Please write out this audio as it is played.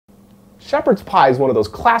Shepherd's pie is one of those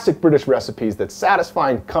classic British recipes that's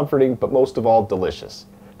satisfying, comforting, but most of all, delicious.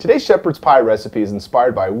 Today's shepherd's pie recipe is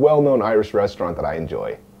inspired by a well-known Irish restaurant that I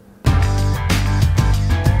enjoy.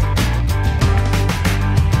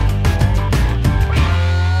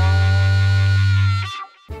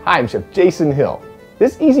 Hi, I'm Chef Jason Hill.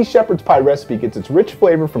 This easy shepherd's pie recipe gets its rich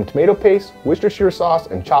flavor from tomato paste, Worcestershire sauce,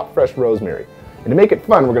 and chopped fresh rosemary. And to make it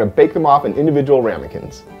fun, we're going to bake them off in individual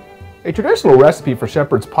ramekins. A traditional recipe for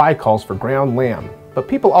shepherd's pie calls for ground lamb, but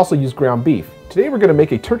people also use ground beef. Today we're going to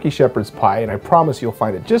make a turkey shepherd's pie, and I promise you'll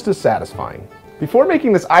find it just as satisfying. Before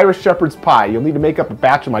making this Irish shepherd's pie, you'll need to make up a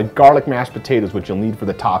batch of my garlic mashed potatoes, which you'll need for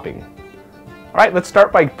the topping. Alright, let's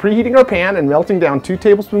start by preheating our pan and melting down 2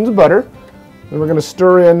 tablespoons of butter. Then we're going to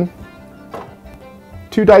stir in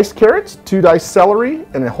 2 diced carrots, 2 diced celery,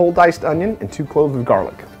 and a whole diced onion, and 2 cloves of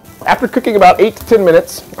garlic. After cooking about 8 to 10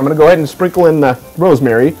 minutes, I'm going to go ahead and sprinkle in the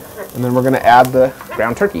rosemary, and then we're going to add the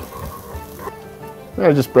ground turkey. I'm going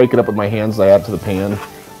to just break it up with my hands as I add to the pan.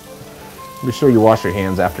 Be sure you wash your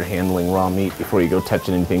hands after handling raw meat before you go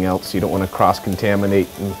touching anything else. You don't want to cross-contaminate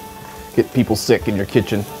and get people sick in your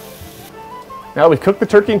kitchen. Now we've cooked the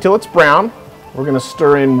turkey until it's brown. We're going to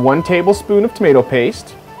stir in 1 tablespoon of tomato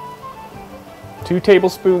paste, 2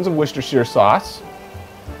 tablespoons of Worcestershire sauce,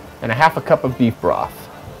 and a half a cup of beef broth.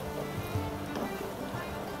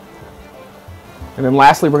 And then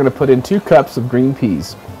lastly, we're going to put in 2 cups of green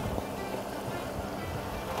peas.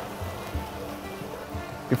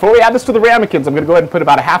 Before we add this to the ramekins, I'm going to go ahead and put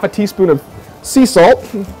about a half a teaspoon of sea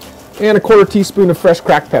salt and a 1/4 teaspoon of fresh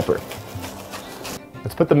cracked pepper.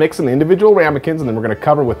 Let's put the mix in the individual ramekins, and then we're going to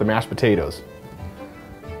cover with the mashed potatoes.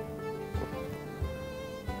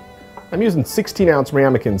 I'm using 16-ounce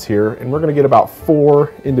ramekins here, and we're going to get about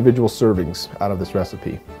 4 individual servings out of this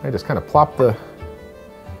recipe. I just kind of plop the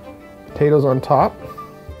potatoes on top.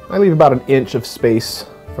 I leave about 1 inch of space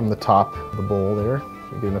from the top of the bowl there,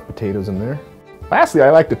 so you get enough potatoes in there. Lastly,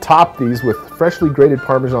 I like to top these with freshly grated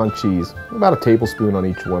Parmesan cheese. About 1 tablespoon on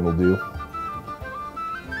each one will do.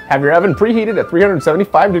 Have your oven preheated at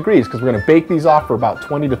 375 degrees because we're going to bake these off for about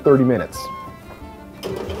 20 to 30 minutes.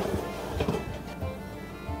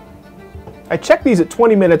 I checked these at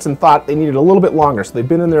 20 minutes and thought they needed a little bit longer, so they've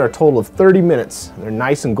been in there a total of 30 minutes. They're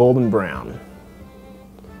nice and golden brown.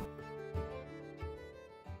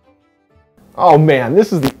 Oh man,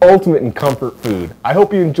 this is the ultimate in comfort food. I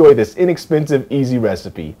hope you enjoy this inexpensive, easy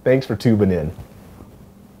recipe. Thanks for tuning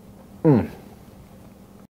in.